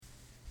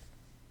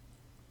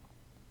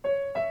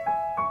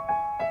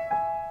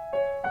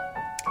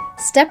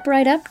Step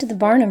right up to The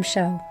Barnum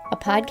Show, a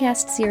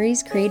podcast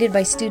series created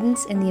by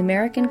students in the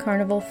American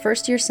Carnival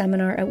first-year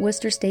seminar at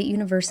Worcester State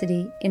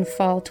University in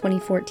fall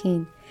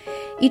 2014.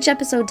 Each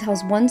episode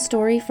tells one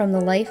story from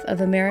the life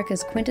of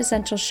America's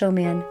quintessential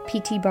showman,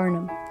 P.T.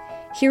 Barnum.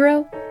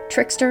 Hero,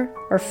 trickster,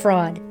 or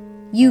fraud?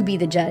 You be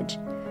the judge.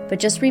 But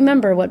just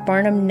remember what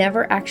Barnum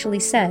never actually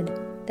said.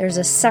 There's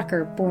a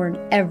sucker born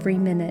every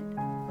minute.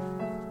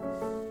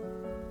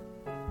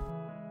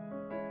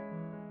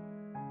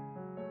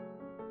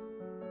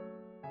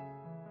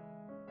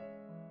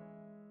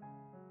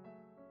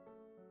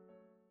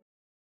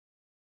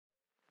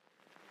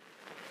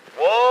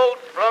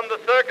 Waltz from the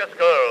Circus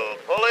Girl,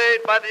 played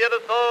by the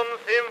Edison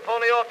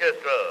Symphony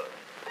Orchestra.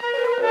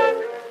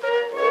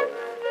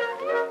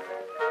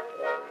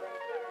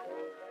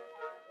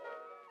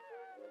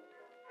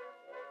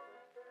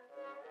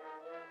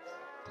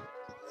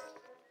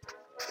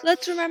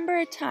 Let's remember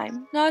a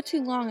time not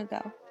too long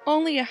ago,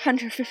 only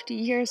 150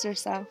 years or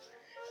so.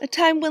 A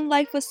time when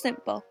life was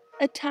simple.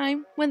 A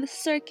time when the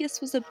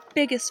circus was the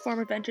biggest form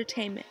of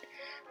entertainment.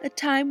 A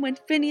time when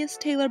Phineas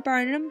Taylor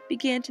Barnum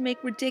began to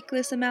make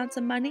ridiculous amounts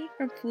of money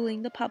from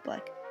fooling the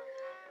public.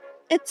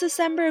 It's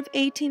December of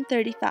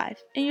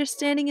 1835, and you're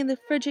standing in the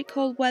frigid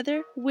cold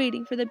weather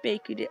waiting for the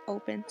bakery to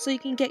open so you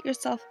can get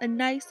yourself a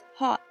nice,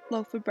 hot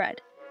loaf of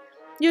bread.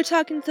 You're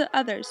talking to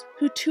others,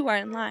 who too are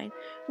in line,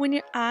 when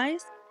your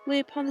eyes lay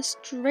upon the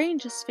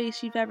strangest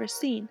face you've ever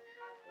seen.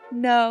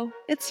 No,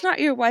 it's not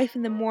your wife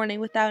in the morning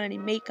without any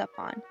makeup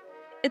on.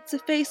 It's the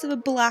face of a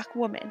black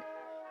woman.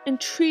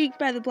 Intrigued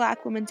by the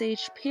black woman's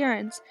aged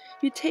appearance,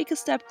 you take a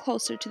step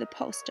closer to the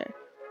poster,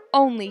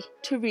 only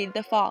to read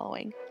the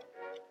following.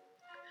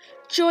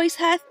 Joyce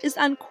Heth is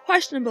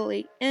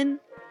unquestionably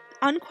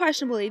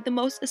the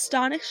most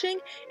astonishing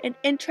and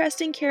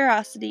interesting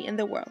curiosity in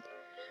the world.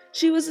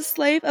 She was a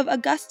slave of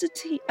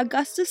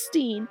Augustus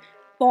Steen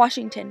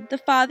Washington, the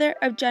father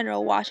of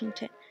General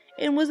Washington,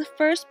 and was the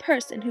first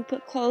person who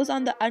put clothes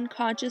on the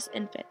unconscious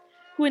infant,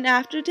 who in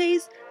after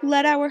days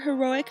led our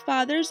heroic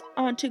fathers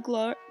on to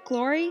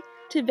glory,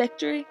 to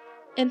victory,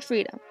 and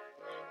freedom.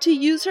 To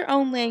use her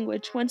own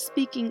language when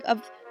speaking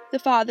of the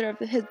father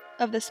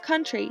of this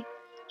country,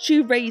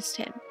 she raised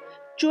him.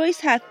 Joyce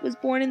Heth was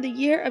born in the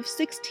year of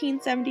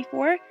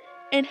 1674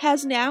 and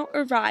has now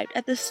arrived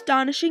at the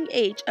astonishing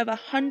age of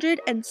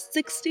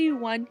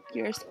 161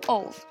 years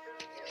old.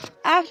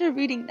 After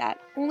reading that,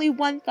 only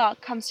one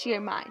thought comes to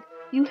your mind.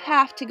 You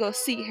have to go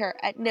see her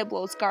at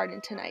Niblo's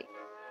Garden tonight.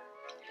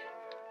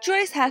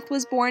 Joyce Heth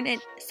was born in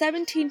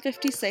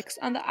 1756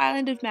 on the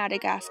island of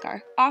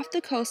Madagascar, off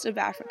the coast of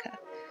Africa.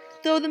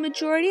 Though the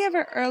majority of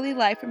her early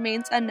life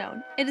remains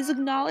unknown, it is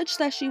acknowledged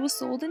that she was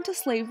sold into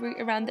slavery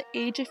around the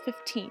age of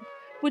 15,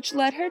 which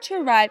led her to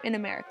arrive in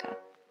America.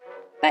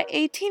 By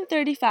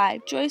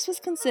 1835, Joyce was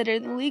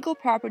considered the legal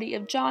property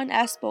of John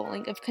S.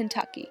 Bowling of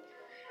Kentucky.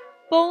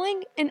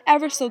 Bowling, an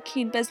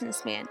ever-so-keen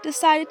businessman,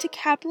 decided to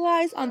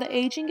capitalize on the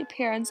aging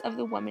appearance of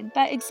the woman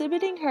by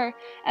exhibiting her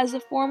as the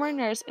former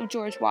nurse of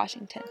George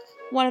Washington,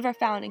 one of our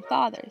founding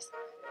fathers.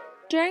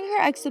 During her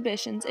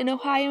exhibitions in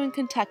Ohio and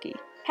Kentucky,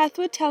 Heth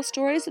would tell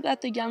stories about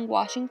the young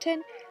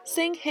Washington,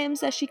 sing hymns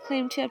that she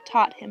claimed to have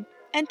taught him,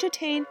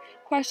 entertain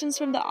questions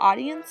from the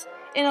audience,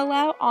 and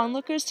allow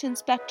onlookers to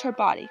inspect her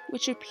body,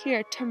 which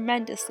appeared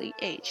tremendously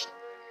aged.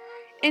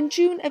 In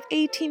June of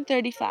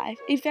 1835,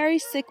 a very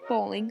sick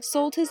Bowling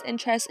sold his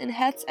interest in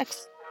Heth's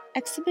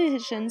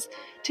exhibitions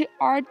to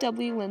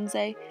R.W.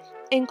 Lindsay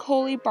and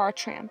Coley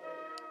Bartram.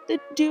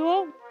 The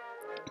duo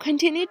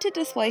continued to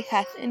display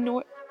Heth in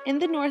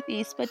the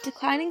Northeast, but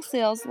declining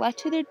sales led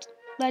to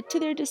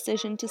their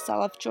decision to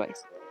sell off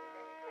Joyce.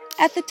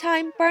 At the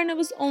time, Barnum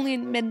was only a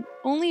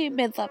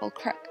mid-level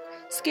crook,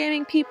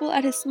 scamming people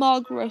at his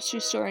small grocery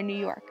store in New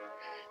York.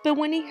 But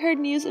when he heard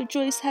news of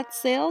Joyce Heth's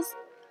sales,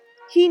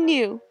 he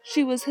knew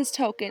she was his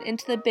token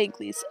into the big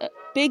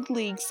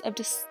leagues of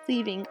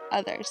deceiving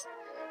others.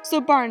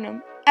 So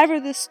Barnum, ever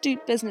the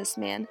astute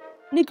businessman,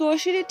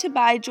 negotiated to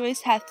buy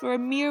Joyce Heth for a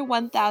mere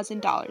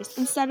 $1,000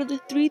 instead of the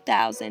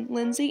 $3,000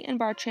 Lindsay and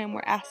Bartram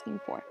were asking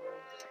for.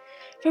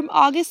 From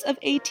August of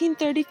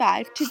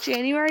 1835 to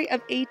January of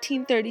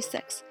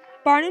 1836,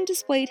 Barnum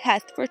displayed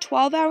Heth for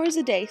 12 hours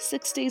a day,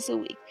 6 days a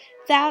week.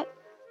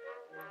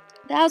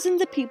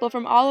 Thousands of people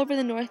from all over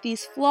the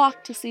Northeast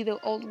flocked to see the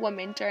old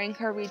woman during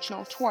her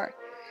regional tour.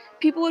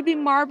 People would be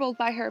marveled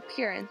by her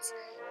appearance.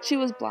 She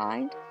was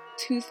blind,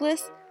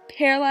 toothless,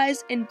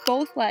 paralyzed in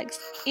both legs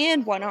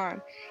and one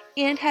arm,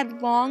 and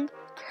had long,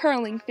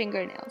 curling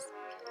fingernails.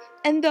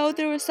 And though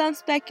there was some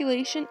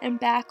speculation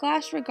and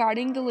backlash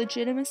regarding the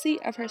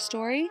legitimacy of her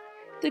story,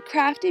 the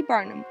crafty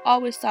Barnum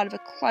always thought of a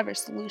clever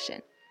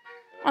solution.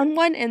 On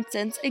one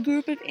instance, a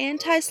group of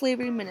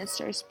anti-slavery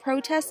ministers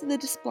protested the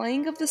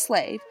displaying of the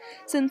slave,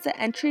 since the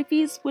entry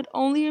fees would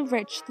only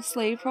enrich the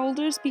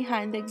slaveholders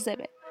behind the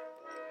exhibit.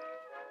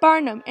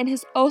 Barnum and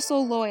his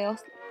oh-so-loyal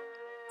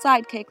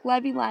sidekick,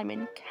 Levi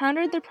Lyman,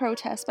 countered the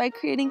protest by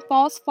creating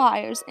false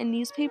flyers and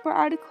newspaper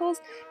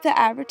articles that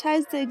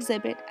advertised the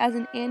exhibit as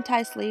an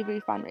anti-slavery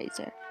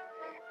fundraiser.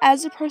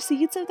 As the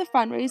proceeds of the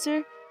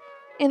fundraiser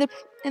and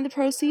the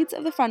proceeds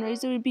of the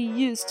fundraiser would be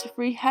used to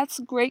free Heth's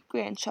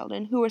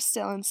great-grandchildren who were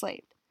still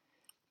enslaved.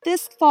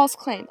 This false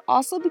claim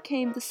also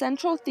became the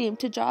central theme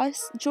to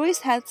Joyce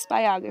Heth's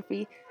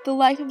biography, The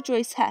Life of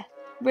Joyce Heth,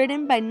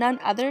 written by none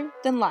other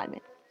than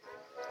Lyman.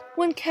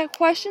 When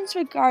questions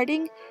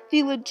regarding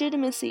the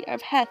legitimacy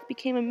of Heth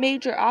became a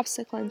major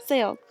obstacle in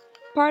sale,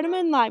 Barnum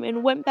and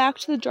Lyman went back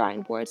to the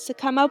drawing boards to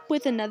come up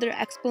with another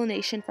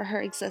explanation for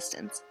her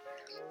existence.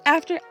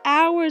 After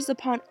hours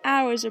upon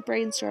hours of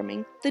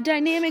brainstorming, the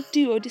dynamic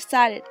duo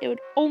decided it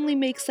would only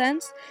make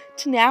sense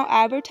to now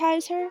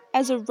advertise her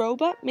as a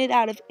robot made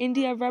out of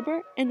India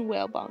rubber and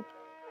whalebone.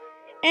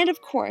 And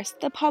of course,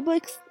 the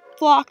public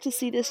flocked to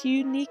see this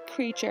unique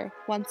creature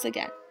once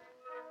again.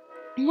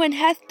 When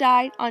Heth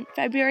died on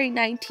February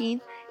 19,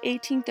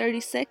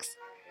 1836,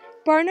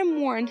 Barnum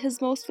mourned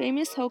his most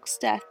famous hoax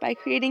death by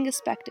creating a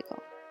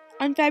spectacle.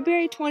 On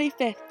February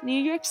 25th,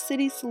 New York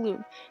City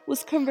Saloon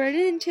was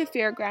converted into a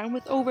fairground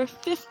with over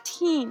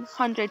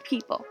 1,500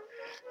 people,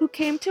 who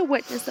came to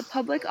witness the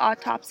public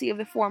autopsy of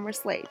the former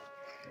slave.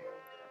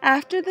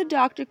 After the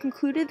doctor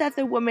concluded that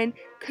the woman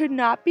could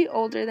not be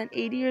older than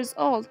 80 years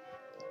old,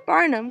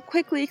 Barnum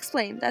quickly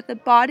explained that the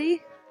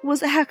body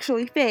was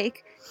actually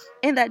fake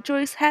and that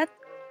Joyce Heth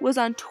was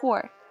on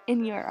tour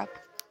in Europe.